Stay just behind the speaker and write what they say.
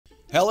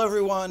Hello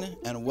everyone,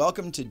 and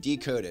welcome to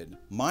Decoded.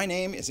 My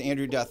name is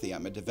Andrew Duthie.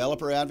 I'm a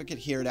developer advocate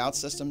here at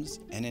OutSystems,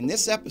 and in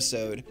this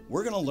episode,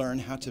 we're going to learn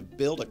how to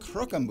build a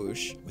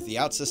Croquembouche with the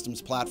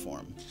OutSystems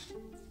platform.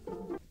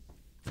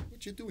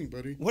 What you doing,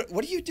 buddy? What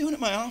are you doing at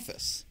my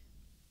office?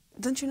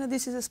 Don't you know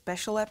this is a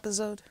special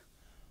episode?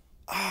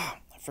 I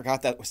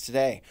forgot that was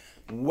today.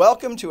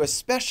 Welcome to a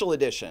special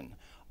edition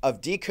of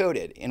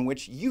Decoded, in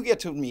which you get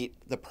to meet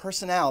the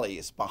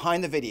personalities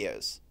behind the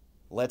videos.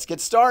 Let's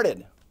get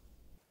started.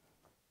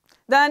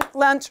 Done.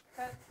 Lunch.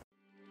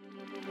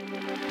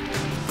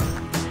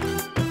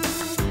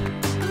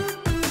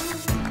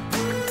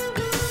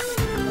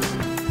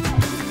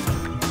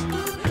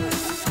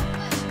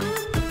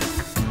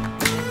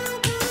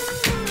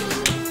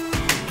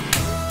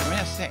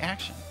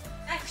 Action.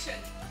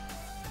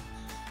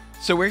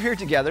 So we're here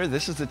together.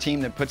 This is the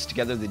team that puts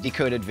together the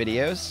Decoded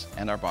videos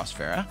and our boss,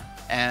 Vera.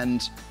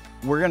 And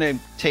we're going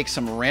to take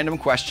some random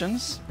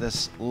questions.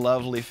 This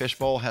lovely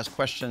fishbowl has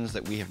questions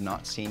that we have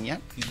not seen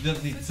yet. You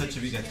don't need such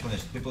a big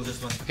explanation. People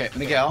just want... Okay,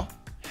 Miguel,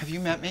 have you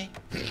met me?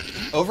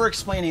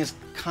 Over-explaining is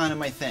kind of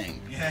my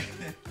thing. Yeah.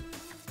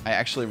 I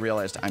actually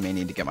realized I may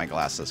need to get my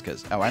glasses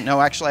because,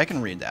 no, actually I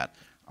can read that.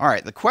 All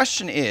right, the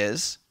question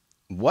is,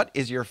 what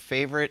is your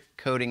favorite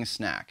coding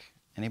snack?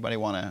 Anybody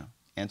want to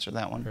answer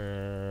that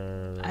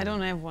one? I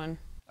don't have one.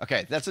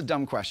 Okay, that's a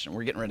dumb question.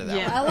 We're getting rid of that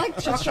one. I like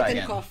Let's try chocolate and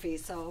again. coffee,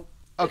 so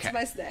Okay. it's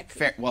my snack.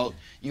 Fair. Well,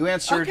 you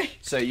answered, Okay.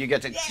 so you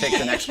get to take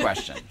the next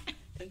question.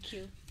 Thank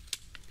you.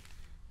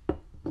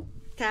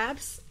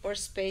 Tabs or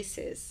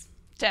spaces?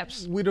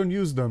 Tabs. We don't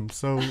use them,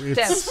 so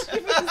it's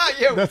Tabs.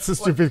 Yeah, that's a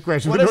stupid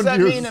question. What we does don't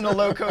that use. mean in a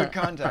low-code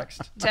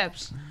context?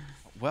 Tabs.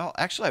 Well,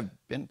 actually, I've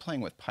been playing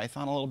with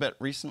Python a little bit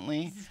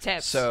recently.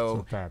 Tabs.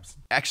 So tabs.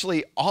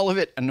 actually, all of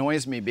it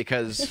annoys me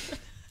because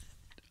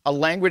a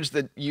language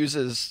that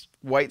uses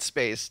white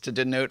space to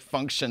denote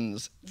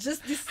functions.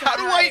 Just decide. How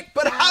do I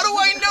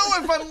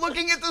know if I'm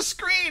looking at the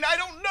screen? I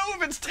don't know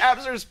if it's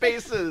tabs or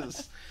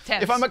spaces.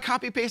 Tabs. If I'm a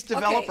copy-paste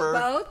developer. Okay,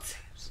 both.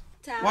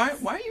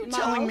 Tabs, Why are you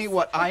telling me mouse.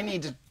 what I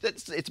need to?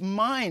 It's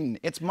mine.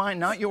 It's mine,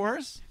 not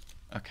yours.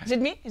 Okay. Is it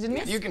me? Is it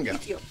me? You can go.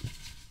 It's you.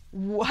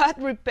 What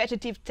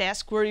repetitive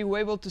task were you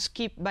able to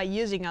skip by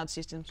using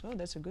OutSystems? Oh,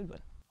 that's a good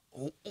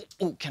one.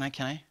 Oh, can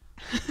I?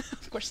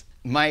 Of course.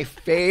 My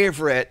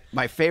favorite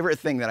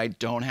thing that I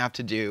don't have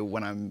to do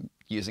when I'm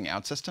using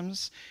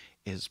OutSystems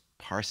is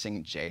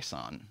parsing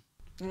JSON.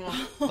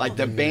 Like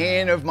the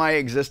bane of my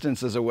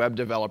existence as a web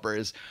developer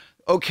is,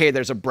 okay,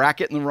 there's a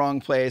bracket in the wrong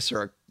place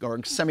or a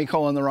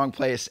semicolon in the wrong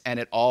place, and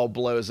it all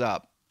blows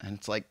up. And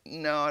it's like,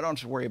 no, I don't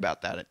have to worry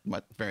about that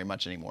very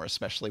much anymore,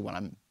 especially when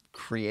I'm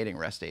creating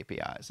REST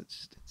APIs.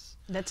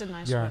 That's a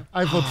nice Yeah, one.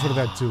 I vote for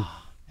that too.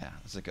 Yeah,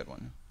 that's a good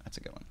one. That's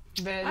a good one.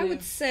 But, I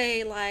would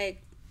say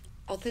like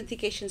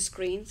authentication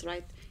screens,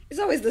 right? It's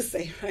always the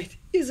same, right?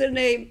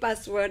 Username,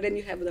 password, then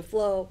you have the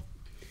flow.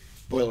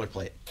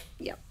 Boilerplate.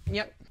 Yep.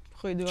 Yep.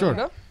 Goeie doen. Sure.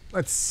 Go.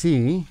 Let's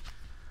see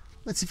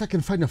if I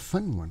can find a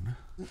fun one.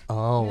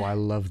 Oh, I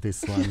love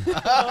this one. Oh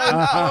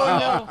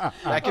no.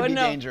 That could Oh, be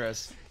no.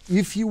 dangerous.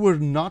 If you were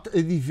not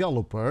a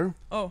developer,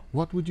 Oh,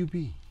 what would you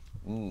be?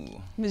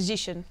 Ooh,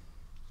 musician.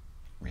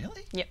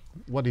 really? Yep.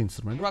 What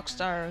instrument?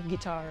 Rockstar,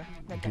 guitar,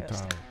 that kind of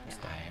Guitar.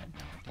 stuff. I had no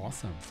idea.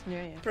 Awesome.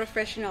 Yeah.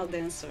 Professional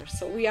dancer.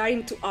 So we are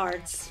into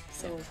arts.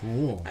 So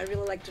Cool. I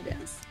really like to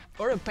dance.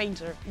 Or a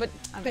painter. But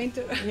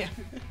Painter. yeah.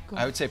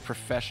 I would say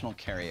professional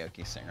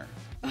karaoke singer.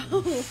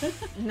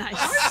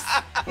 Nice.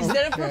 Is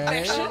that a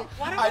profession?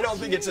 I don't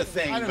think it's a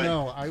thing, I don't but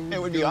know. I would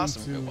it would be go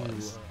awesome if it to,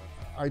 was.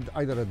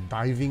 Either a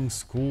diving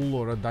school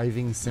or a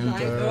diving center.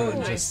 Oh, and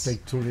nice. Just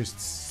take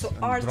tourists So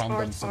and arts, drown them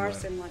arts, somewhere.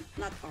 arts, and like,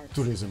 not arts.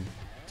 Tourism.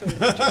 There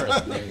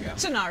you go.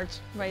 It's an art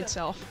by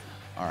itself.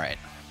 All right,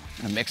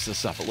 I'm gonna mix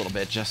this up a little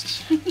bit,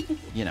 just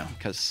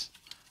because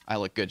I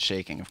look good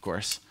shaking, of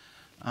course.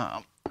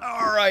 All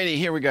righty,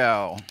 here we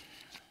go.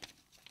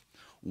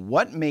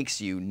 What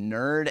makes you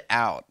nerd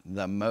out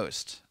the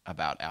most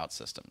about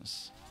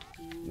OutSystems?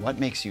 What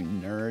makes you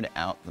nerd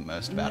out the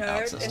most about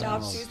Nerd and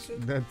OutSystems?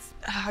 OutSystems. That's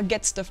I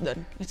get stuff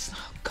done. It's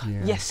oh God,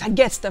 Yeah. yes, I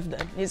get stuff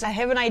done. Yes, I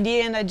have an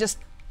idea and I just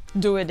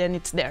do it and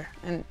it's there.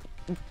 And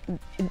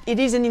it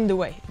isn't in the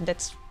way.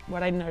 That's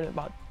what I nerd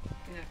about.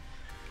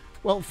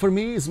 well, for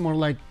me, it's more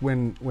like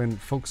when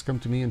folks come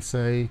to me and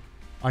say,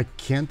 "I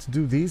can't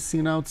do this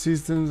in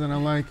OutSystems," and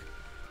I'm like,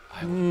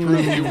 I will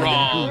prove you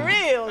wrong.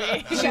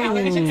 Really?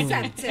 Challenge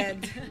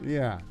accepted.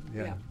 yeah.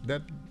 Yeah.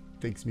 That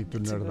takes me to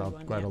That's a nerd good out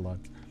one, quite yeah. a lot.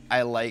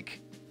 I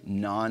like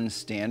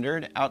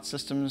non-standard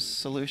OutSystems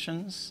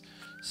solutions.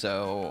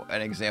 So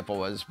an example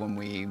was when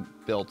we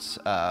built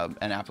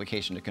an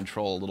application to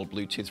control a little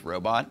Bluetooth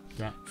robot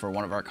for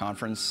one of our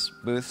conference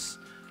booths.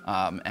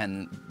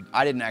 And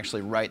I didn't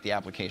actually write the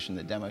application,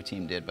 the demo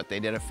team did, but they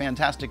did a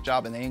fantastic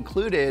job, and they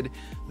included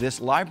this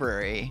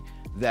library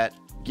that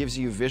gives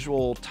you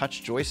visual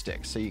touch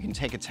joysticks, so you can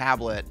take a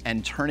tablet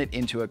and turn it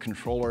into a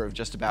controller of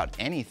just about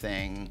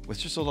anything with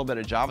just a little bit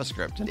of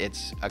JavaScript.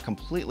 It's a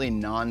completely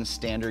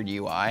non-standard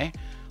UI,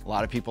 A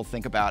lot of people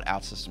think about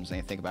OutSystems and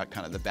they think about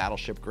kind of the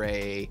battleship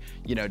gray,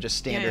 you know, just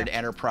standard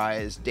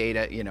enterprise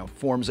data, you know,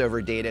 forms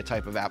over data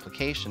type of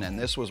application. And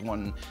this was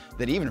one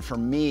that even for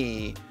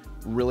me,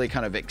 really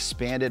kind of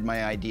expanded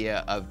my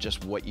idea of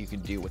just what you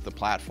could do with the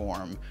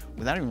platform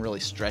without even really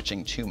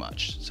stretching too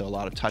much. So a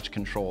lot of touch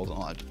controls and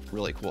a lot of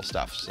really cool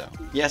stuff. So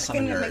yes, I'm a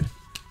nerd.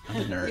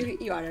 I'm a nerd.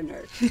 You are a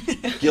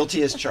nerd.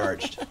 Guilty as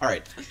charged. All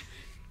right.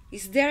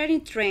 Is there any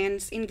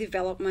trends in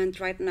development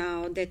right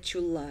now that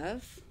you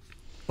love?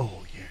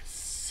 Oh,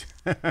 yes.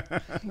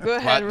 Go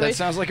ahead, Rui. That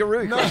sounds like a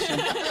Rui question.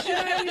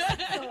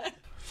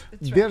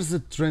 There's a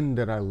trend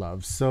that I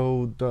love.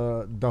 So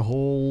the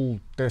whole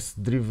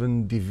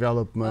test-driven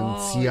development,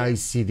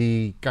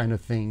 CI/CD kind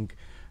of thing,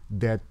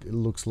 that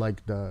looks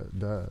like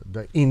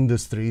the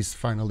industry is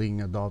finally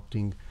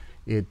adopting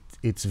it.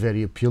 It's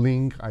very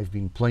appealing. I've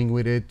been playing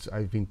with it.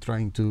 I've been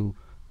trying to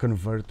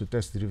convert to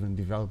test-driven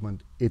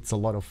development. It's a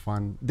lot of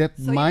fun. That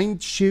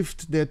mind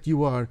shift that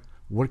you are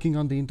working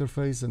on the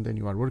interface, and then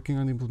you are working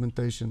on the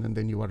implementation, and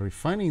then you are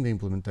refining the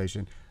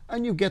implementation,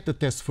 and you get the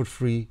test for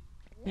free.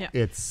 Yeah.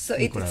 It's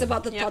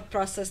about the thought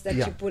process that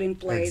you put in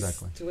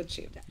place to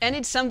achieve that. And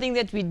it's something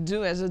that we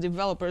do as a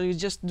developer. You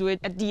just do it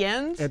at the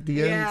end. At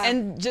the end.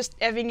 And just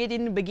having it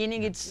in the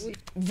beginning, it's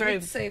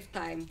very save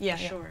time. Yeah,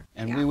 for sure.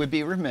 And we would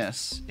be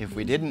remiss if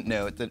we didn't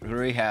note that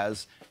Rui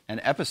has an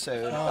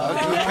episode of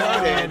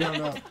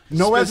Decoded.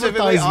 No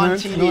specifically on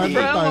advertisement. TV. No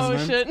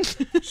advertisement.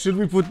 promotion. Should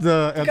we put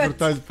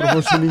the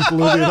promotion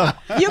included?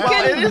 You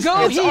can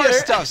go it's our here.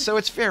 stuff, so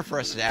it's fair for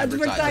us to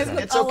advertise. Advertisement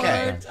It's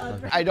okay.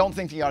 alert. I don't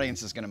think the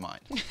audience is going to mind.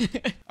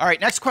 All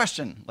right, next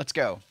question. Let's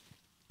go.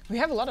 We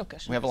have a lot of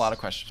questions. We have a lot of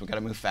questions. We've got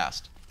to move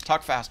fast.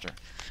 Talk faster.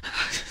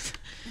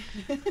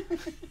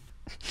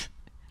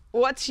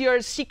 What's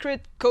your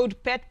secret code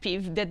pet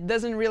peeve that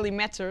doesn't really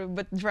matter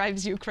but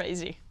drives you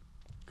crazy?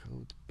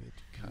 Code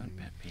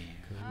pet peeve.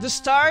 The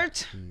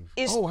start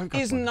is I've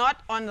got one.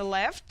 not on the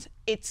left.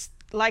 It's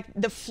like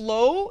the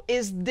flow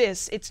is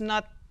this. It's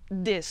not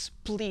this.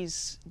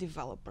 Please,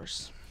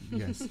 developers.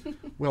 Yes.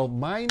 Well,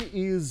 mine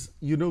is,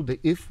 you know, the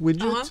if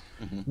widget.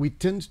 We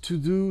tend to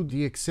do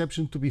the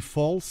exception to be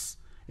false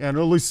and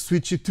always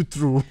switch it to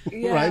true,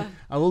 right?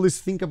 I always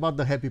think about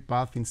the happy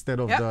path instead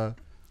of the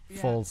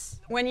false.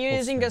 When you're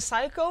using a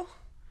cycle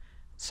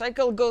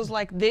goes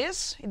like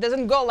this. It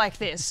doesn't go like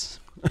this.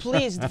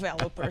 Please,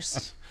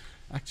 developers.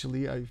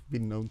 Actually, I've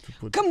been known to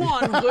put... Come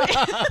on, Rui.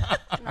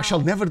 I shall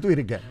never do it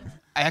again.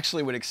 I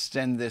actually would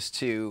extend this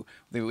to,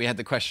 we had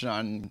the question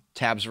on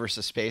tabs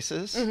versus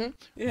spaces,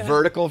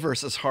 vertical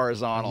versus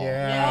horizontal,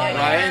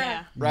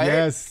 right? Right?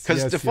 Yes.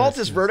 Because yes, default yes,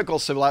 is vertical,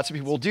 so lots of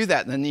people will do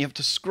that, and then you have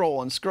to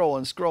scroll and scroll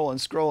and scroll and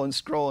scroll and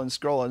scroll and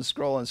scroll and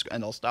scroll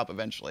and they'll stop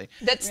eventually.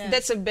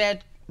 That's a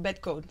bad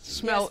code.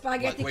 Smell.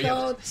 Spaghetti What, where you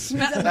code.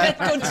 Bad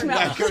code smell.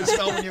 That code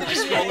smell when you have to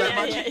scroll that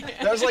much.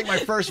 That was like my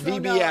first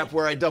VB app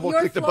where I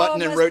double-clicked the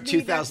button and wrote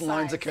 2,000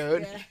 lines of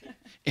code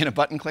in a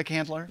button-click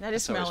handler. That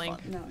is always smelling.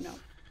 fun. No.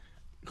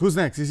 Who's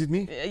next? Is it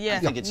me? Yeah, I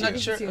think it's not you.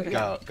 sure.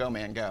 Okay. Go,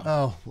 man, go.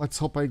 Oh, let's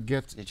hope I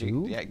get Did you?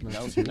 two. Yeah,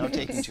 no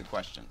taking two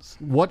questions.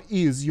 What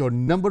is your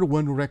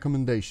 #1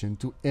 recommendation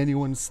to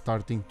anyone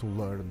starting to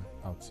learn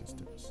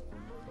OutSystems?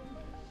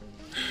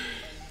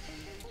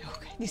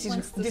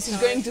 This is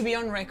going to be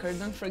on record.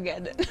 Don't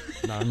forget it.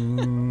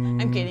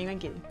 I'm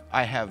kidding.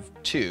 I have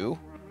two,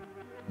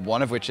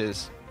 one of which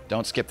is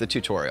don't skip the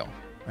tutorial,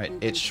 right?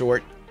 It's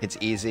short, it's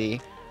easy.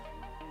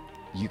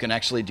 You can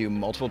actually do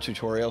multiple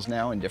tutorials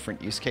now in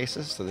different use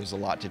cases, so there's a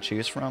lot to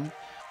choose from.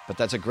 But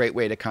that's a great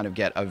way to kind of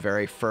get a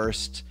very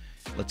first,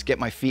 let's get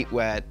my feet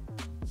wet,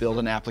 build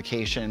an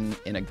application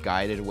in a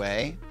guided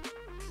way,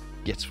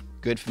 gets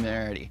good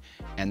familiarity,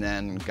 and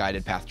then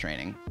guided path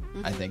training,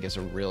 I think is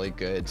a really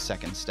good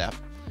second step.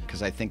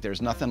 Because I think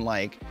there's nothing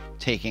like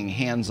taking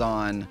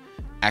hands-on,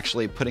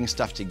 actually putting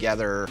stuff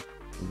together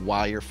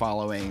while you're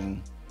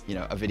following, you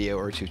know, a video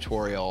or a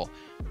tutorial.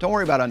 Don't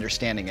worry about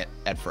understanding it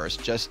at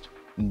first. Just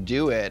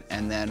do it,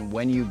 and then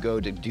when you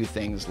go to do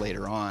things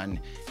later on,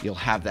 you'll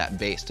have that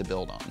base to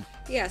build on.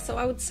 Yeah, so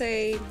I would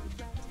say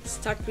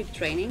start with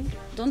training.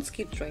 Don't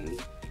skip training.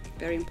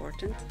 Very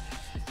important.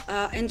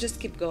 And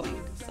just keep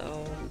going.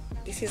 So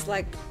this is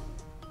like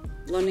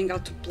learning how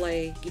to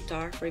play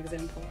guitar, for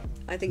example.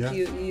 I think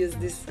you use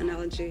this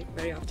analogy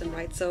very often,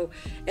 right? So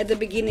at the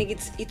beginning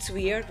it's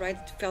weird, right?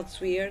 It felt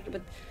weird,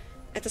 but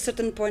at a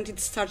certain point it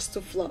starts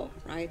to flow,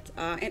 right?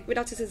 And with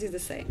OutSystems is the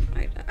same,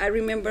 right? I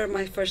remember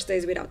my first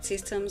days with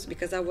OutSystems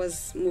because I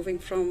was moving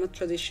from a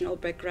traditional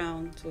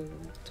background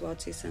to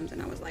OutSystems,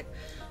 and I was like,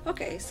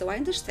 okay, so I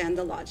understand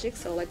the logic,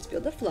 so let's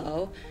build a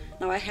flow.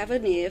 Now I have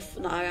an if,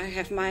 now I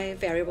have my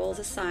variables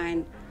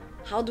assigned.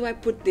 How do I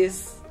put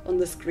this on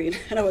the screen?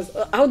 And I was,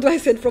 how do I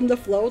send from the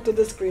flow to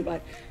the screen?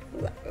 Like,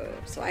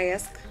 so I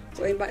asked,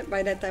 so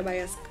by that time I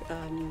asked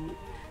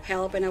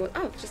help, and I was,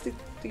 just to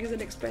use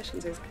an expression.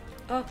 So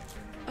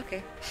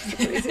okay.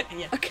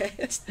 Okay.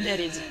 That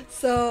is.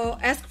 So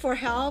ask for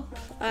help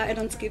and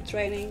don't skip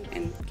training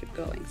and keep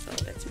going. So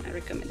that's my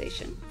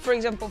recommendation. For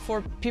example,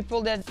 for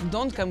people that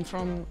don't come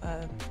from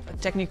a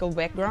technical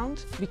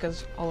background,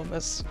 because all of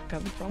us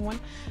come from one,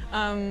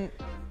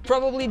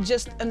 probably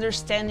just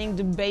understanding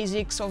the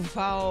basics of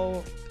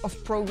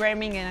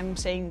programming, and I'm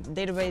saying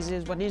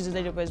databases, what is a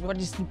database, what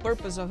is the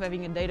purpose of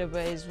having a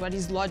database, what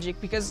is logic,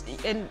 because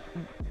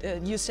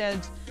you said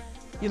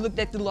you looked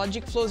at the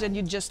logic flows and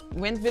you just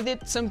went with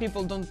it. Some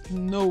people don't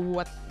know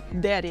what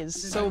that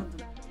is. So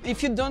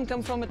if you don't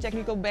come from a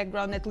technical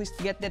background, at least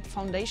get that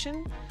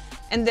foundation,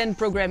 and then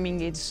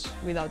programming is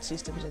without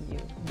systems and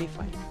you'll be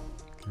fine.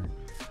 Okay.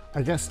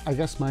 I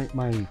guess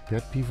my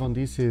pet peeve on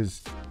this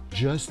is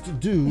just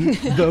do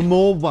the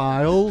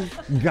mobile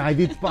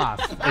guided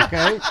path,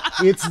 okay?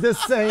 It's the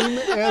same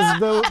as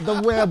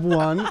the web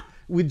one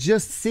with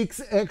just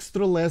 6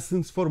 extra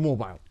lessons for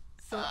mobile.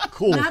 So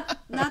cool. Not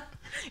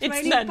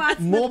It's done. path,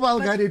 Mobile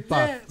but guided the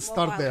path.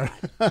 Start mobile there.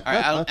 path. All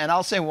right, and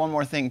I'll say one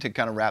more thing to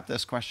kind of wrap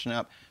this question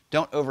up.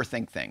 Don't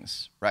overthink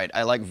things, right?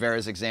 I like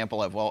Vera's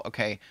example of, well,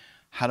 okay,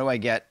 how do I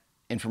get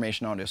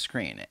information onto a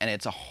screen? And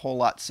it's a whole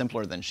lot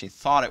simpler than she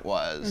thought it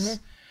was.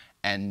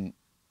 And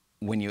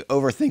when you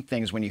overthink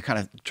things, when you kind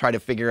of try to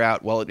figure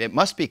out, well, it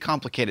must be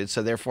complicated,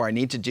 so therefore I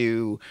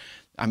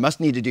must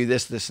need to do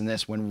this, this, and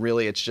this, when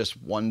really it's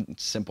just one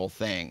simple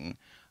thing.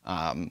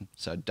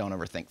 So don't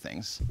overthink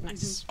things.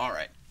 Nice. All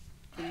right.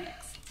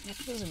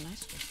 That was a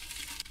nice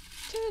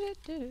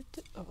one.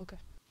 Oh, okay.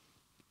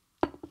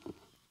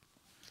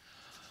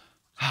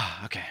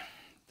 Okay.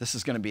 This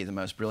is going to be the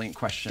most brilliant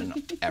question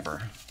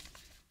ever,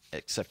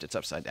 except it's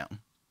upside down.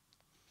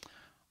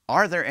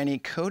 Are there any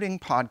coding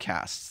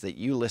podcasts that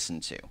you listen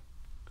to?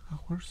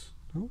 Hours?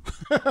 No?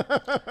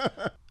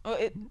 Oh,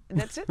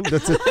 that's it?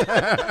 That's it.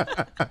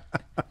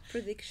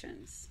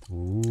 Predictions.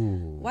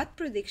 Ooh. What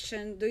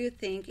prediction do you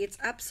think is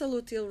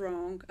absolutely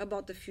wrong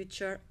about the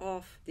future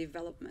of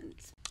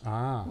development?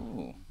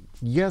 Ooh.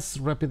 Yes,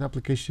 rapid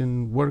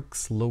application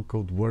works, low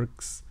code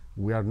works.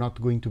 We are not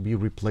going to be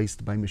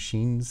replaced by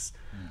machines.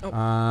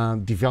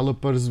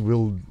 Developers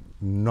will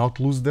not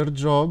lose their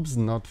jobs,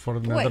 not for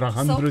another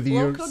 100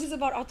 years. Low code is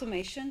about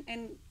automation,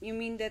 and you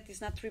mean that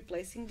it's not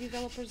replacing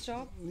developers'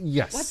 job?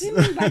 Yes. What do you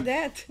mean by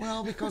that?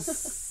 Well, because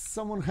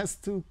someone has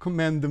to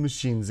command the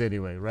machines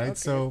anyway, right? Okay.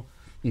 So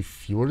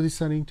if you're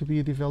deciding to be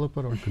a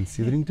developer or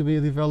considering to be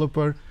a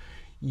developer,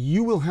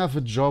 you will have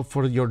a job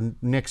for your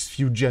next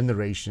few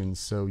generations.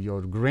 So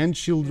your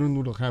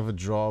grandchildren will have a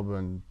job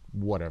and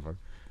whatever.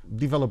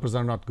 Developers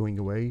are not going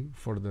away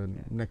for the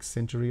next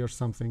century or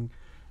something.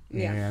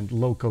 Yeah. And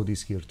low code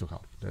is here to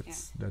help.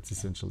 That's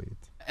essentially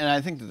it. And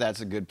I think that that's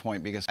a good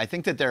point, because I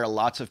think that there are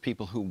lots of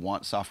people who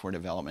want software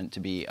development to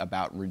be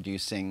about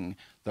reducing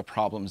the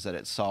problems that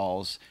it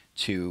solves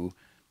to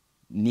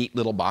neat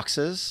little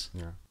boxes.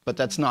 Yeah. But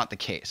that's not the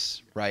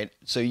case, right?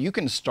 So you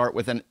can start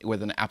with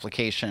an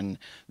application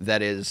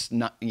that is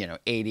not,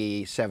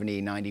 80,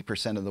 70,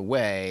 90% of the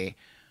way,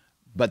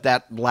 but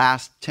that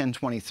last 10,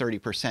 20,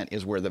 30%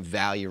 is where the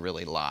value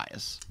really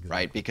lies,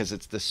 right? Because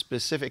it's the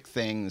specific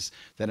things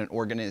that an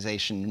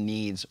organization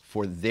needs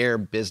for their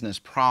business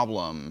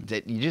problem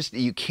that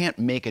you can't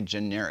make a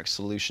generic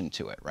solution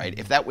to it, right?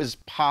 If that was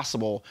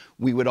possible,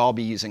 we would all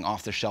be using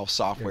off-the-shelf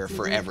software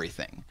for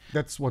everything.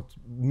 That's what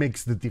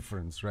makes the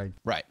difference, right?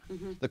 Right.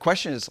 The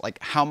question is, like,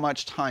 how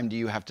much time do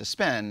you have to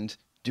spend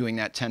doing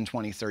that 10,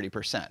 20,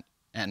 30%?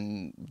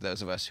 And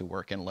those of us who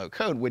work in low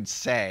code would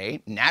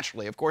say,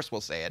 naturally, of course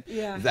we'll say it,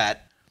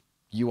 that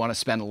you want to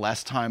spend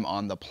less time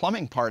on the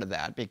plumbing part of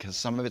that, because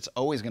some of it's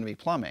always going to be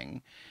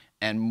plumbing,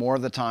 and more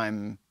of the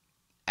time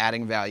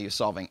adding value,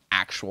 solving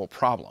actual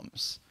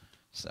problems.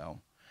 So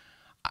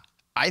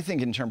I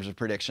think in terms of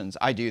predictions,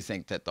 I do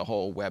think that the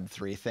whole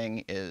Web3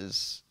 thing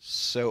is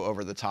so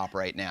over the top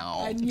right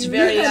now. It's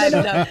very I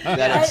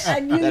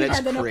knew you it's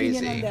had an crazy.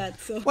 opinion on that.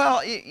 So.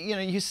 Well,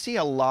 you see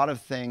a lot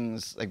of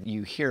things, like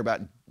you hear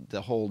about the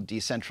whole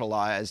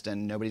decentralized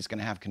and nobody's going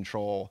to have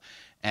control.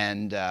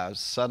 And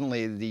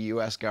suddenly the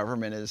US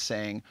government is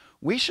saying,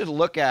 we should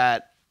look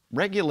at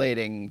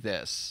regulating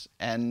this.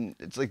 And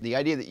it's like the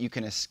idea that you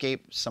can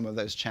escape some of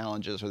those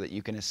challenges, or that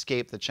you can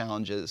escape the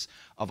challenges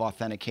of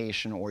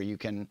authentication, or you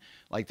can,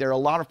 like, there are a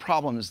lot of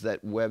problems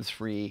that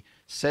Web3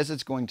 says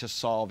it's going to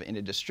solve in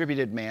a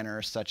distributed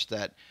manner, such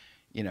that,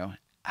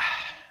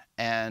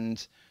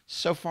 and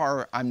so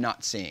far I'm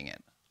not seeing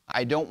it.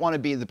 I don't want to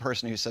be the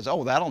person who says,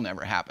 oh, that'll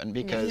never happen,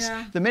 because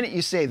the minute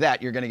you say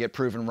that, you're going to get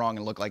proven wrong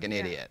and look like an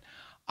idiot.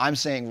 I'm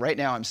saying right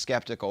now I'm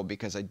skeptical,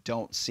 because I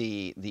don't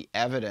see the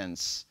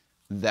evidence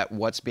that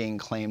what's being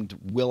claimed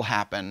will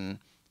happen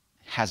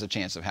has a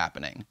chance of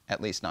happening,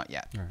 at least not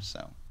yet.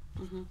 So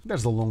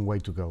There's a long way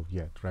to go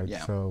yet, right?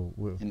 Yeah. So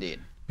indeed.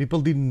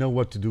 People didn't know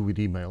what to do with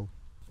email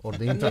or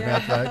the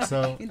internet, right?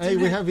 So hey,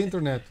 we have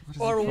internet.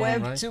 Or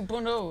Web right?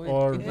 2.0.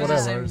 Or it was the whatever.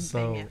 same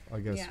So thing, I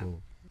guess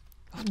we'll.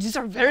 Oh, these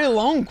are very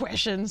long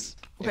questions.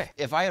 Okay.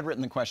 If I had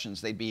written the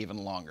questions, they'd be even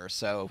longer.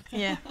 So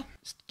Yeah.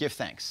 give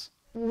thanks.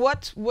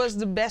 What was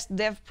the best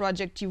dev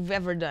project you've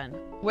ever done?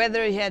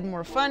 Whether it had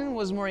more fun,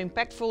 was more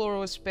impactful, or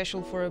was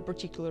special for a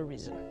particular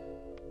reason?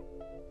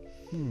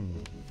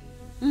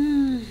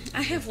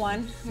 I have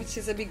one, which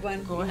is a big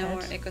one Go in ahead.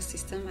 our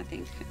ecosystem. I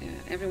think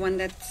everyone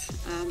that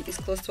is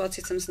close to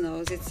OutSystems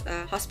knows it's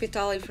a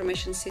hospital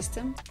information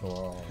system.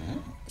 Oh.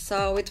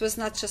 So it was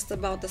not just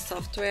about the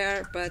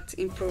software, but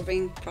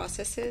improving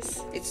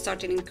processes. It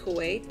started in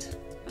Kuwait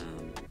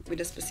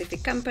with a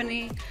specific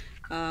company,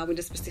 with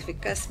a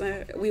specific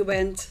customer. We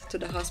went to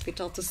the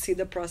hospital to see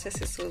the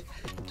processes. So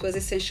it was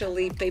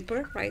essentially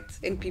paper, right,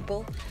 and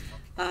people,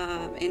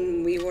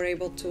 and we were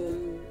able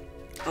to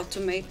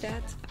automate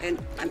that, and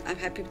I'm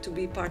happy to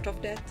be part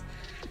of that.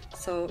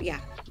 So yeah,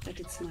 that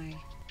is my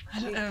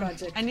big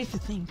project. I need to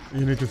think.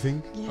 You need to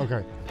think? Yeah.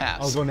 Okay.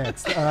 Pass. I'll go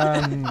next.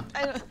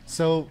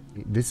 So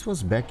this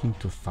was back in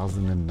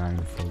 2009,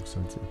 folks,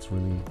 so it's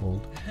really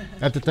old.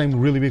 At the time,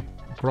 really big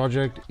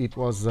project. It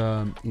was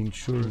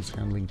insurance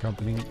handling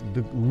company.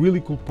 The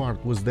really cool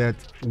part was that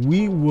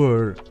we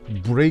were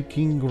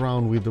breaking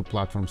ground with the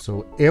platform.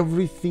 So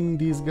everything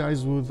these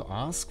guys would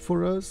ask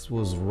for us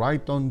was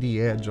right on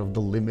the edge of the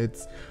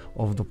limits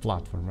of the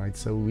platform, right?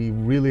 So we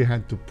really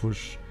had to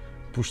push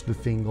the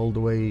thing all the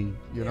way,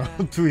 you know,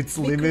 to its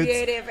Be limits,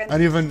 creative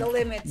and even the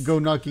limits. go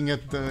knocking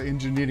at the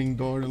engineering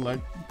door and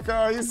like,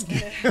 guys.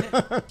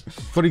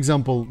 For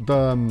example,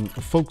 the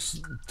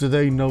folks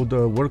today know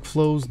the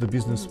workflows, the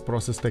business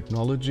process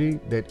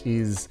technology that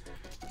is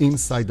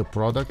inside the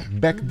product.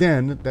 Back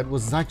then, that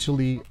was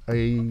actually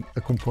a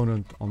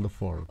component on the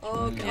fork.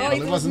 Okay. Well,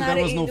 It was not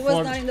in the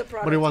product.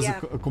 but it was yeah.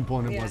 a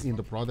component Yeah. was in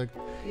the product.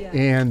 Yeah.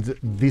 And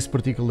this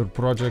particular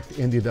project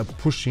ended up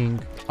pushing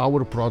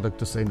our product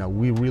to say, now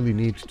we really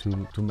need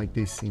to make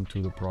this into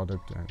the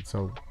product. And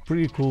so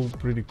pretty cool,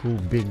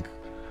 big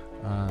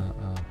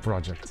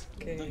project.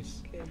 Okay.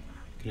 Nice. Okay.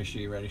 Krish, are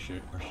you ready?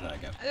 Or should I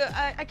go?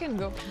 I can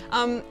go.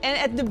 And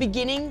at the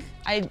beginning,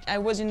 I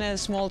was in a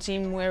small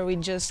team where we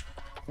just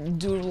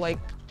do like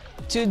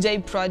 2-day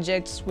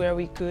projects where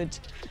we could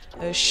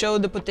show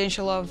the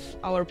potential of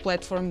our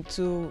platform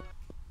to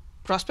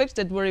prospects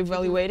that were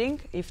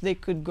evaluating if they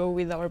could go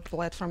with our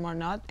platform or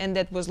not. And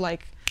that was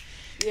like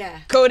Yeah.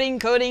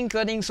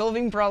 coding,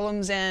 solving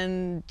problems,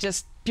 and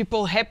just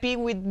people happy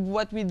with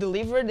what we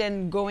delivered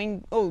and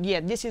going, oh yeah,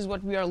 this is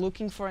what we are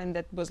looking for. And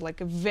that was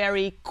like a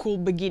very cool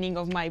beginning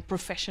of my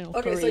professional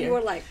Okay, career. so you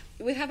were like,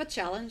 we have a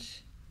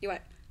challenge. You are,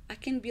 I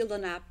can build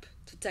an app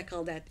to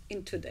tackle that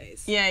in 2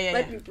 days. Yeah.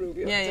 Let me prove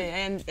you.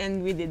 Yeah,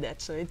 and we did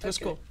that, so it was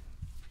Okay. cool.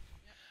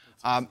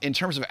 In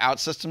terms of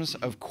OutSystems,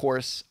 of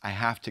course, I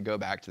have to go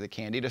back to the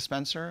candy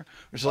dispenser,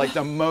 which is like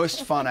the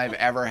most fun I've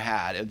ever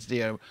had. It's, you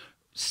know,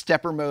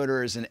 stepper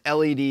motors and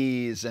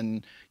LEDs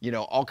and, you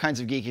know, all kinds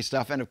of geeky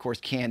stuff, and of course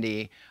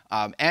candy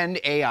and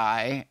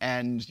AI.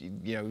 And,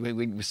 you know,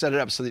 we set it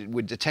up so that it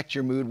would detect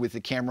your mood with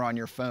the camera on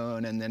your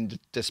phone and then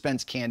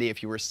dispense candy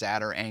if you were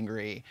sad or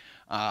angry.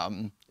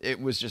 It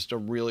was just a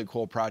really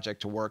cool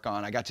project to work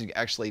on. I got to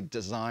actually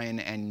design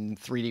and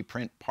 3D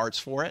print parts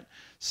for it.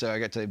 So I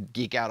got to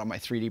geek out on my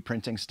 3D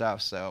printing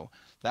stuff. So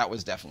that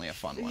was definitely a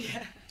fun one.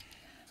 Yeah.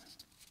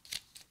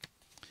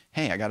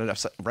 Hey, I got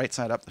it right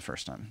side up the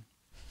first time.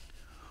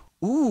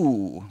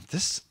 Ooh,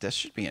 this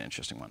should be an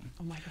interesting one.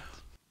 Oh my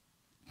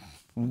God.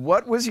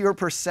 What was your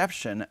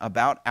perception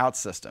about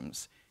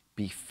OutSystems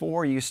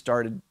before you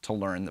started to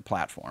learn the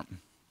platform?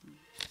 I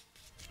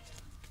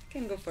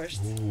can go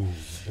first. Ooh,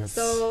 that's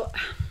So,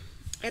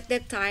 at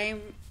that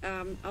time,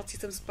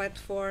 OutSystems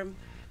platform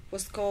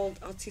was called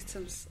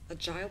OutSystems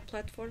Agile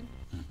platform.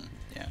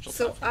 Yeah, Agile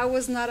So platform.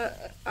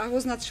 I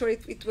was not sure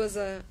it was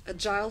a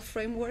agile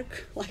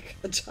framework, like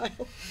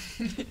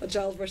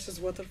agile versus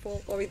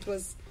waterfall, or it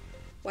was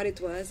what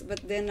it was.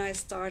 But then I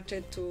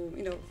started to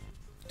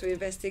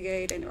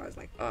investigate, and I was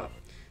like, oh,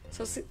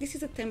 so this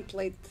is a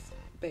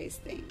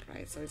template-based thing,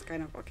 right? So it's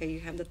kind of okay. You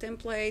have the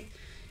template,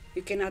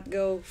 you cannot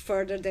go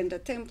further than the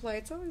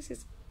template. So this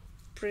is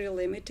pretty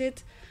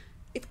limited.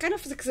 It kind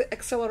of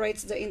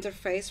accelerates the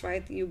interface,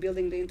 right? You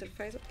building the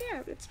interface.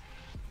 Yeah, it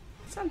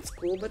sounds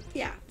cool, but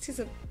yeah, this is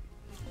a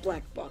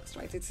black box,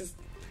 right? This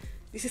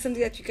is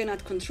something that you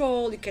cannot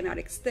control, you cannot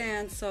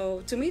extend.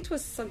 So to me, it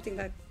was something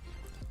that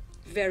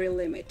very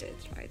limited,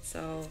 right?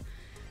 So,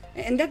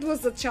 and that was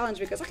the challenge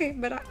because okay,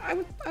 but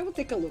I would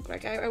take a look,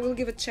 right? I will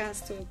give a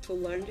chance to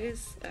learn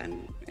this,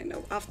 and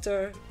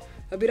after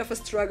a bit of a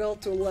struggle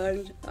to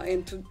learn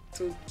and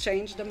to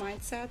change the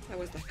mindset, I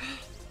was like,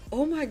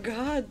 oh my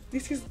God,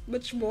 this is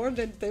much more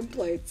than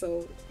template.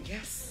 So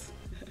yes.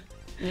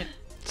 Yeah.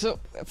 So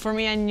for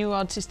me, I knew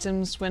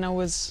OutSystems when I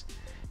was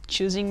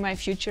choosing my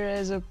future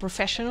as a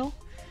professional.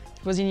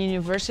 It was in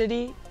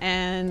university,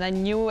 and I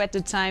knew at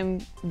the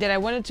time that I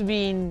wanted to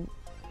be in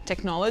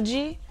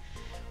technology,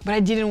 but I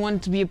didn't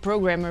want to be a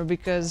programmer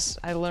because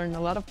I learned a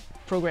lot of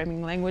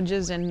programming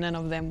languages, and none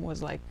of them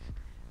was like,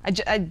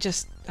 I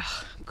just,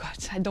 oh God,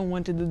 I don't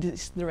want to do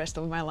this the rest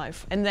of my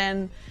life. And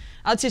then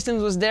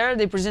OutSystems was there,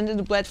 they presented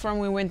the platform,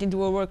 we went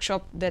into a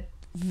workshop that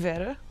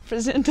Vera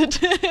presented.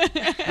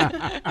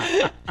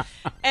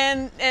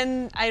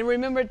 and I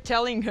remember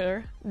telling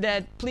her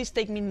that please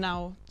take me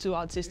now to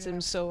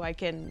OutSystems so I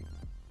can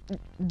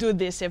do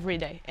this every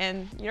day,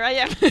 and here I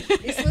am.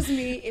 This was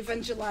me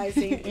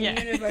evangelizing in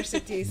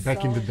universities.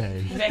 Back in the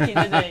day. Back in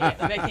the day,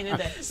 yeah, back in the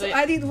day. So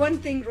I did one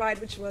thing right,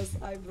 which was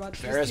I brought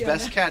Vera's Cristiana.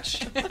 best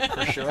catch,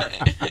 for sure.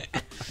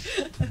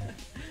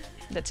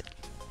 That's it.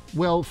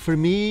 Well, for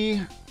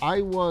me,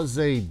 I was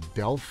a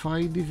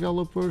Delphi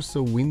developer,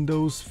 so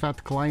Windows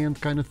fat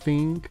client kind of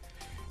thing.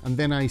 And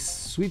then I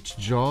switched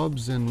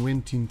jobs and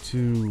went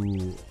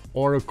into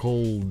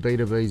Oracle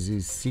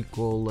databases,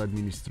 SQL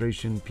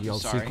administration, PL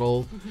Sorry.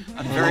 SQL. I'm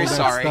and very all that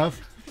sorry.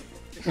 Stuff.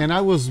 And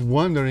I was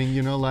wondering,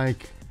 you know,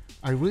 like,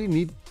 I really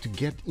need to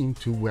get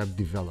into web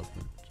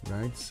development,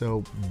 right?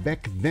 So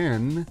back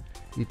then,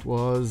 it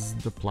was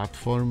the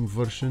platform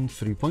version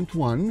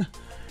 3.1.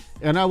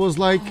 And I was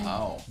like,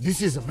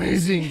 this is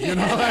amazing, you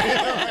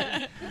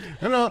know.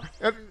 You know,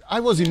 I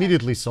was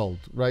immediately sold,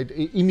 right?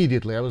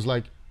 Immediately, I was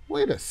like,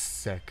 wait a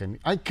second,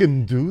 I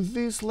can do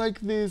this like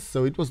this.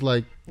 So it was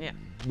like,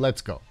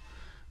 let's go.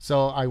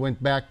 So I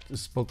went back,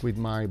 spoke with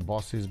my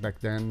bosses back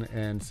then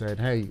and said,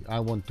 hey,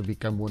 I want to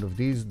become one of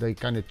these. They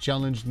kind of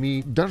challenged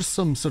me. There's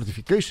some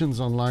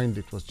certifications online.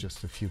 It was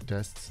just a few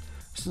tests.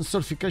 Some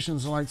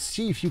certifications online,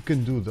 see if you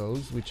can do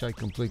those, which I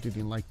completed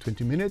in like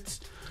 20 minutes.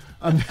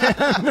 And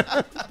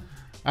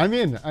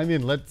then I'm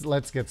in.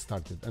 Let's get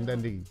started. And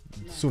then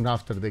soon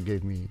after they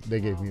gave me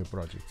a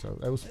project. So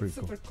that was pretty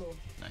cool. Super cool.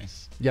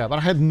 Nice. Yeah, but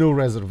I had no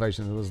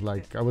reservation. It was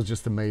like I was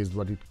just amazed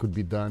what it could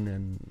be done,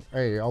 and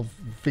hey, I'll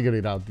figure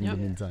it out in the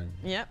meantime.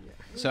 Yep.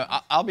 So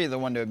I'll be the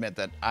one to admit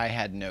that I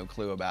had no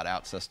clue about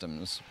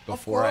OutSystems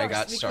before I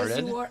got started.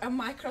 Because you were a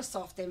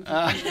Microsoft MVP.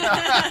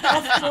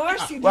 Of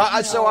course you did.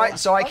 Well,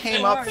 so I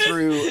came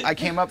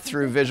up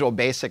through Visual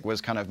Basic was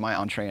kind of my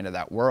entree into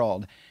that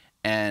world,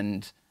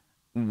 and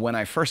when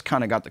I first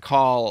kind of got the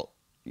call,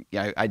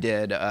 I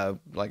did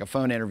like a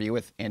phone interview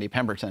with Andy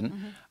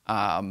Pemberton,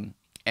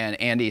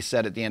 and Andy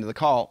said at the end of the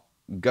call,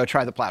 "Go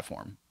try the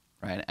platform,"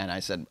 right? And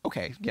I said,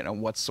 "Okay, you know,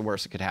 what's the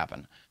worst that could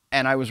happen?"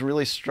 And I was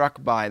really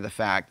struck by the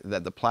fact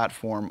that the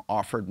platform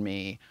offered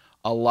me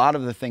a lot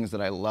of the things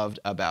that I loved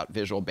about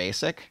Visual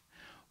Basic,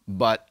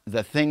 but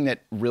the thing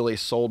that really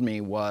sold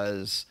me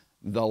was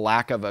the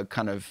lack of a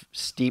kind of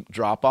steep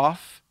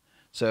drop-off.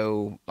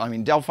 So, I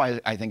mean, Delphi,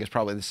 I think, is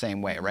probably the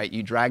same way, right?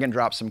 You drag and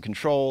drop some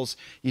controls,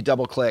 you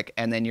double-click,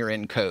 and then you're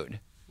in code.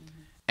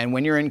 And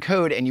when you're in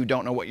code and you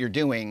don't know what you're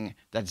doing,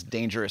 that's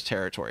dangerous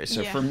territory.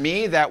 So for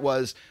me, that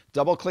was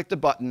double-click the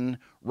button,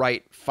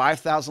 write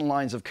 5,000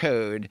 lines of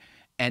code,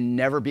 and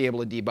never be able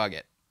to debug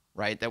it,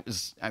 right? That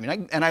was, I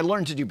mean, I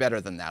learned to do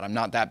better than that. I'm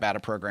not that bad a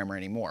programmer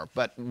anymore.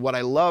 But what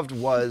I loved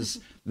was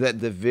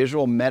that the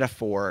visual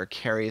metaphor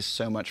carries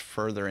so much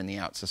further in the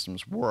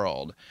OutSystems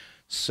world,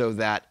 so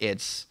that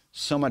it's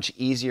so much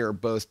easier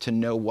both to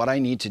know what I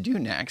need to do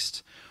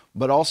next,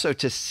 but also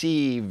to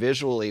see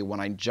visually when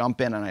I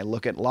jump in and I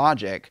look at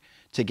logic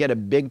to get a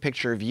big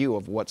picture view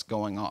of what's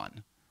going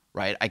on.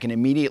 Right? I can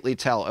immediately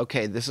tell,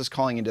 okay, this is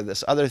calling into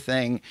this other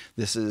thing,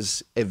 this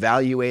is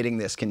evaluating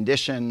this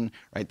condition,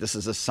 right? This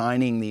is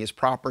assigning these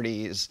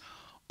properties.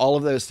 All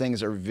of those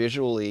things are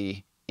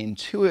visually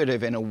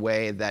intuitive in a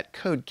way that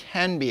code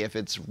can be if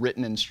it's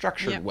written and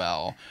structured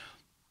well.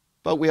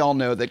 But we all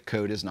know that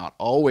code is not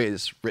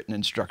always written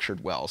and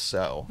structured well,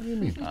 so. What do you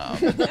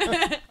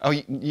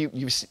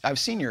mean? I've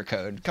seen your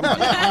code, come on.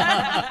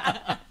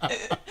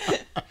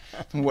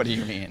 What do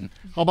you mean?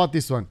 How about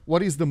this one?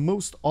 What is the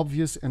most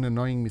obvious and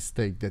annoying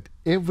mistake that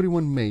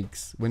everyone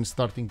makes when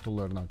starting to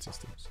learn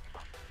OutSystems?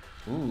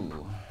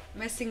 Ooh.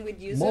 Messing with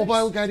users.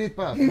 Mobile guided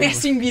path.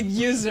 Messing with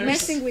users.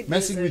 Messing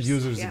with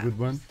users is a good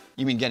one.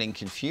 You mean getting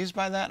confused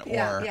by that?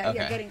 Yeah,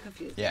 getting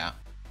confused. Yeah.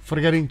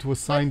 Forgetting to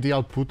assign the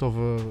output of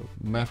a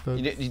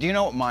method. Do you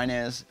know what mine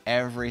is?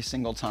 Every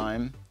single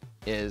time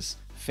is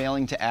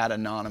failing to add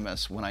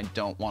anonymous when I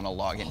don't want to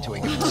log into a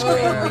given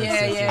screen.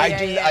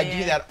 I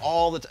do that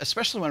all the time,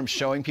 especially when I'm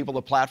showing people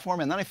the platform,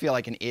 and then I feel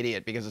like an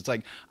idiot because it's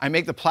like I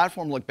make the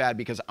platform look bad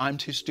because I'm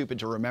too stupid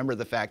to remember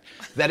the fact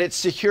that it's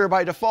secure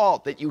by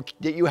default, that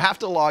you have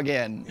to log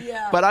in.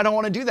 Yeah. But I don't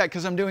want to do that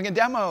because I'm doing a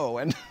demo,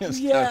 and so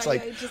it's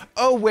like,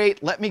 oh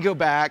wait, let me go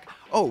back.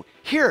 Oh,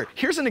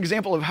 here's an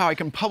example of how I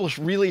can publish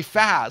really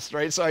fast,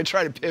 right? So I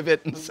try to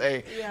pivot and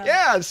say,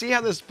 see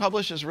how this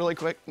publishes really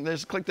quick?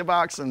 Just click the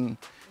box and.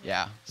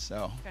 Yeah,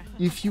 so.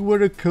 If you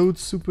were a code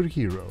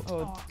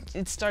superhero,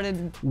 it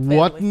started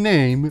what badly.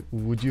 name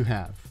would you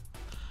have?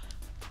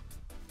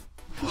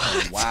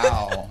 What?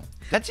 Wow.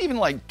 That's even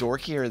like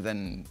dorkier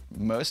than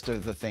most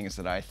of the things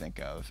that I think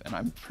of, and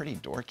I'm pretty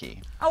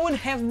dorky. I would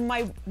have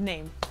my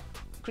name,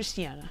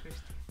 Cristiana.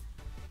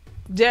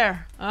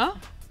 There, huh?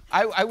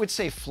 I would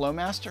say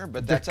Flowmaster,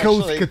 but that's the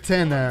Code actually...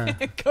 Katana.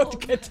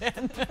 Code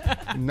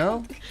Katana.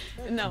 No?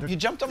 No. You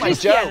jumped on my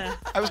joke.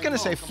 I was going to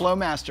say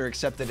Flowmaster,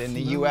 except that in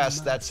the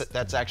U.S.,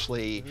 that's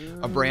actually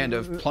a brand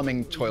of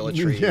plumbing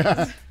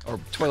toiletry. Or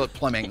toilet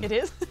plumbing. It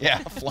is? Yeah,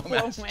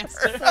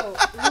 Flowmaster.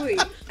 So, Louis,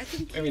 I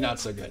think maybe not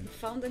so good.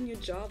 Found a new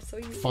job, so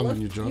you Found a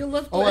new job? You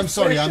love I'm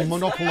sorry, I'm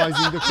questions.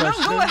 monopolizing the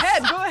question. No, go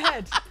ahead, go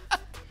ahead.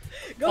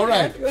 All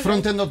right,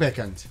 front end or back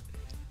end?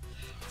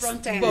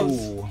 Front end.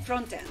 Both.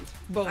 Front end.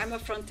 Both. I'm a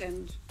front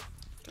end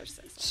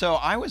person. So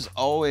I was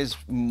always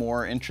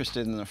more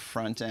interested in the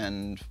front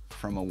end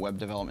from a web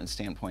development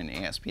standpoint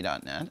in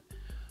ASP.NET,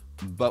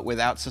 but with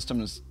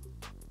OutSystems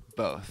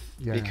both,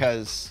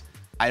 because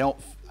I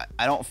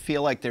don't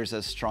feel like there's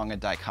as strong a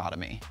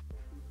dichotomy,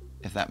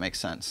 if that makes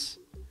sense.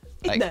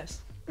 It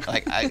does.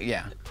 Like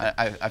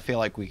I feel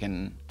like we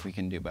can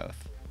do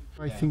both.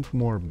 I think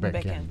more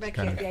backend.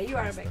 Backend, yeah, you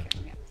are a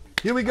backend. Yeah.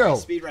 Here we go.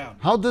 Speed round.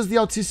 How does the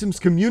OutSystems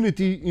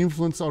community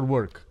influence our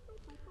work?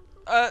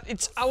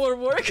 It's our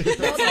work.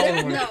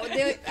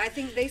 I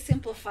think they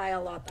simplify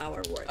a lot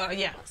our work.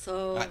 Yeah.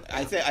 So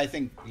I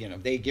think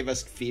they give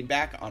us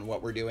feedback on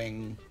what we're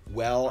doing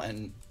well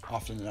and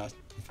often enough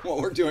what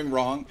we're doing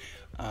wrong,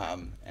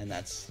 and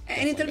that's.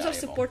 And in terms of valuable.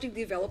 supporting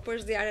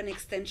developers, they are an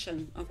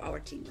extension of our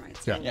team, right?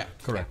 So Yeah,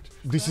 correct.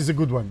 This is a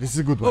good one.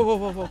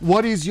 Whoa.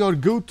 What is your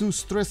go-to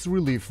stress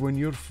relief when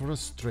you're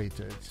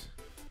frustrated?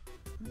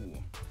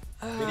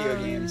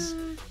 Video games.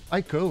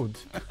 I code.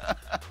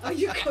 Oh,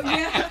 you go,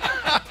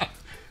 yeah.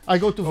 I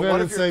go to Vera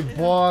and say,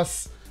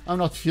 boss, I'm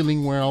not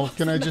feeling well.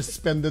 Can I just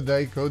spend the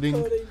day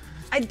coding?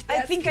 I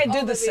think I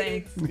do the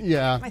same.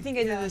 Yeah. I think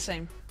I do the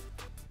same.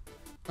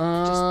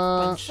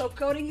 So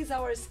coding is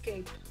our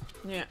escape.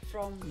 Yeah.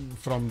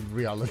 From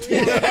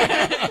reality.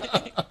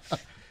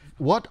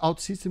 What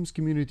OutSystems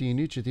community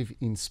initiative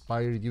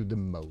inspired you the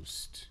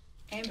most?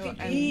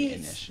 MVPs.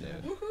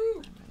 Initiative.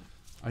 Woohoo.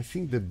 I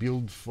think the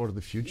build for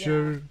the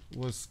future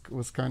was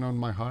kind of on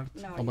my heart.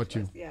 No, How about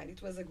you? Yeah,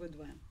 it was a good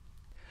one.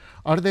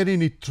 Are there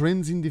any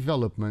trends in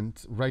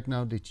development right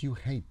now that you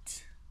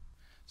hate?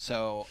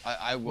 So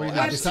I will.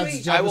 Wait,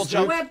 besides I will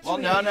jump. Web Well,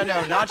 3. no,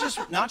 not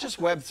just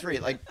Web3.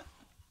 Like,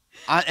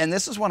 and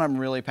this is what I'm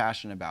really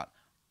passionate about.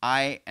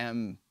 I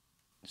am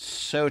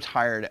so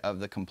tired of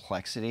the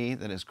complexity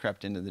that has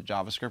crept into the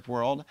JavaScript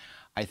world.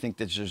 I think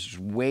that there's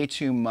way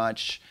too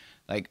much.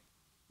 Like,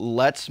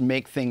 let's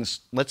make things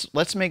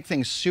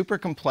super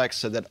complex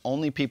so that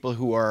only people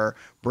who are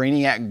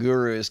brainiac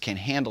gurus can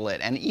handle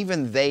it, and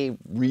even they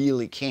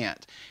really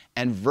can't.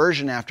 And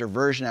version after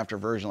version after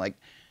version, like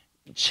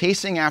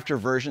chasing after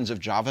versions of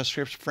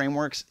JavaScript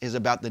frameworks is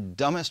about the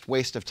dumbest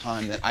waste of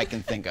time that I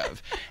can think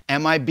of.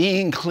 Am I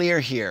being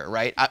clear here,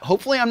 right?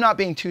 Hopefully I'm not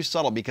being too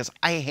subtle, because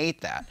I hate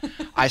that.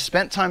 I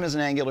spent time as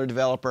an Angular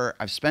developer.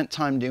 I've spent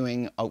time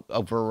doing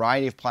a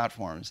variety of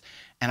platforms,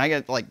 and I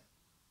get like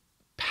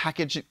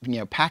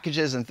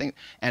packages and things,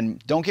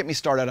 and don't get me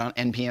started on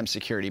NPM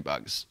security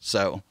bugs.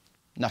 So,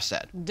 enough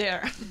said.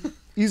 There.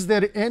 Is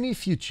there any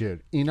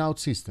feature in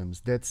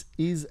OutSystems that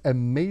is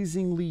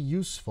amazingly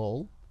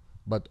useful,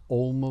 but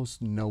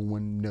almost no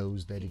one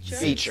knows that it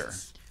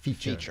exists?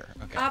 Feature.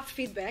 Okay. App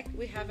feedback.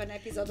 We have an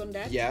episode on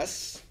that.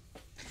 Yes.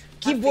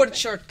 Keyboard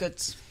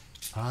shortcuts.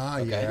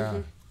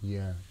 Yeah.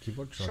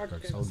 Keyboard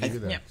shortcuts. I'll Shortcuts. give you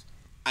that. Yeah.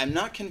 I'm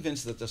not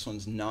convinced that this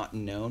one's not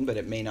known, but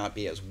it may not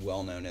be as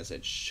well known as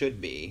it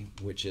should be,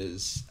 which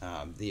is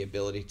the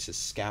ability to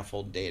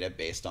scaffold data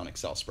based on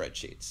Excel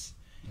spreadsheets.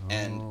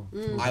 And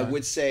I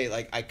would say,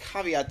 like, I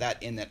caveat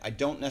that in that I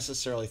don't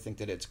necessarily think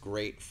that it's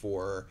great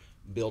for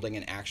building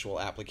an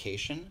actual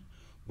application,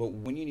 but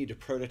when you need to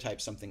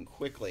prototype something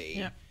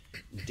quickly,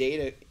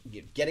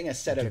 getting a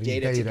set of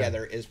data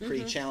together is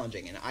pretty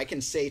challenging. And I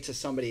can say to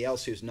somebody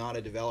else who's not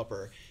a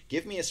developer,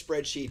 give me a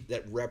spreadsheet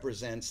that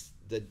represents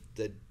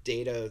the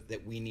data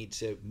that we need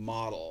to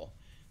model.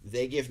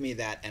 They give me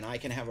that, and I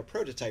can have a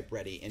prototype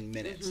ready in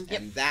minutes.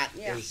 And that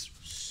is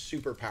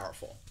super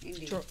powerful.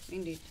 Indeed. True.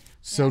 Indeed.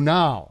 So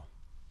now,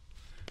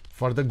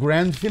 for the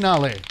grand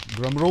finale,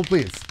 drum roll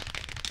please.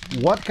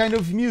 What kind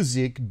of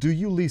music do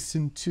you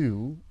listen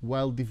to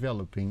while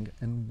developing,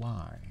 and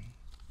why?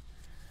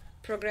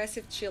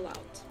 Progressive chill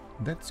out.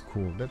 That's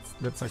cool.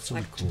 That's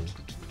actually like, cool.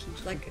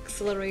 Like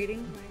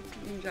accelerating.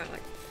 Right? Enjoy,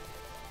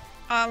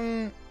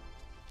 like.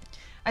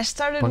 I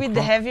started Punk with the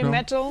rock? heavy No.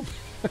 metal,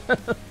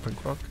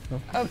 Punk rock?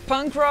 No?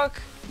 punk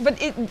rock,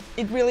 but it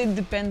really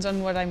depends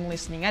on what I'm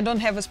listening. I don't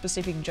have a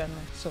specific genre,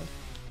 so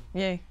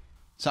yay.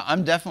 So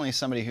I'm definitely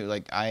somebody who,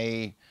 like,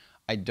 I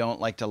don't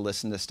like to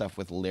listen to stuff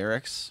with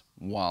lyrics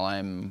while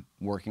I'm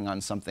working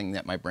on something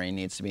that my brain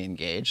needs to be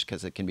engaged,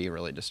 because it can be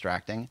really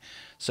distracting.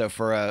 So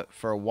for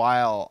a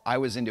while, I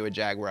was into a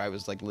jag where I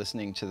was like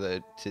listening to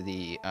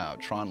the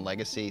Tron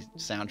Legacy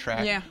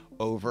soundtrack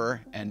over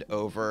and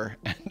over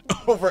and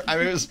over. I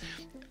mean,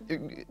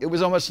 it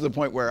was almost to the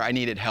point where I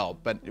needed help,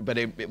 but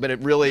it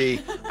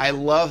really, I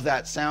love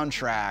that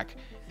soundtrack.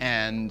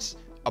 And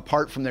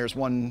apart from there's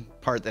one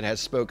part that has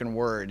spoken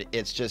word,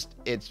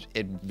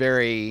 it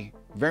very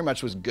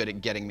much was good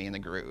at getting me in the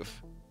groove.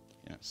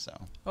 So.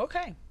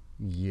 Okay.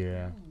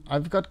 Yeah,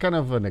 I've got kind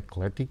of an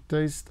eclectic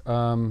taste.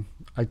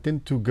 I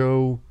tend to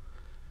go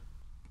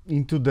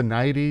into the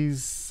 90s,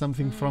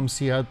 something from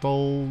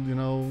Seattle,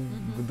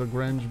 with the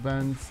grunge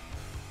bands.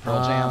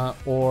 Pearl Jam.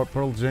 Or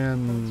Pearl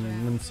Jam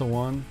and so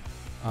on.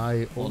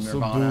 I also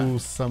Nirvana. do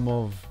some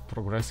of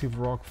progressive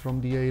rock from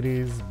the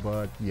 80s,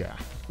 but yeah.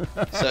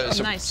 So,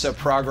 Nice. so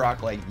prog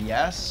rock, like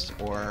Yes,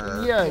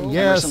 or Yes,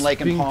 Emerson,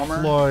 Lake and Pink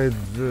Palmer? Floyd,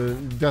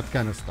 that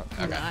kind of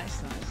stuff.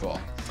 Nice. Cool.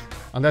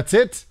 And that's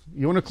it.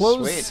 You want to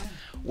close? Sweet.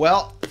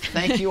 Well,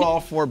 Thank you all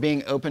for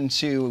being open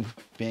to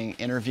being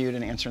interviewed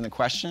and answering the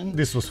question.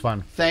 This was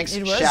fun. Thanks.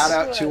 Shout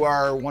out to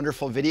our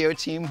wonderful video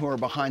team who are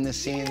behind the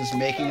scenes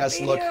making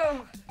us look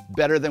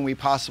better than we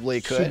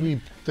possibly could. Should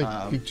we take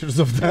pictures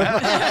of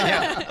that?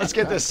 Yeah, let's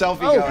get this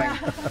selfie going.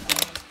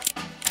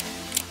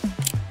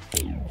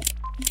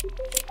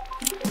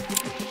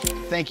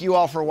 Thank you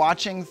all for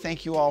watching.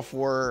 Thank you all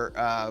for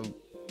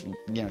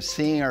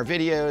seeing our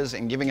videos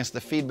and giving us the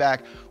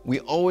feedback. We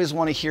always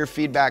want to hear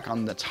feedback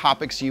on the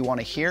topics you want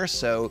to hear,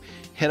 so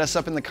hit us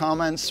up in the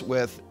comments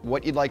with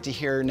what you'd like to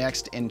hear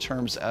next in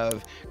terms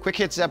of quick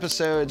hits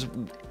episodes,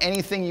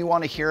 anything you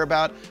want to hear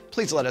about,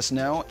 please let us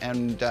know,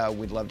 and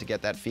we'd love to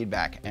get that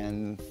feedback.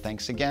 And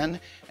thanks again,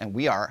 and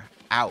we are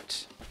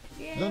out.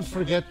 Don't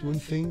forget one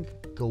thing,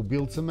 go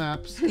build some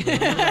apps.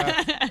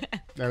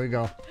 There we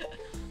go.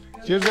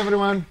 Cheers,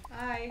 everyone.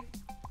 Bye.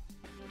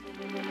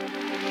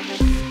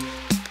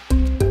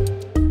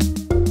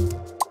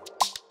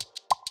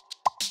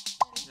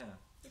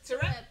 It's a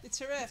wrap.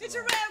 It's a wrap. It's a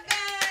wrap,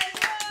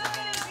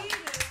 guys.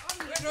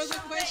 What are the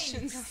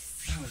questions?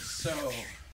 That was so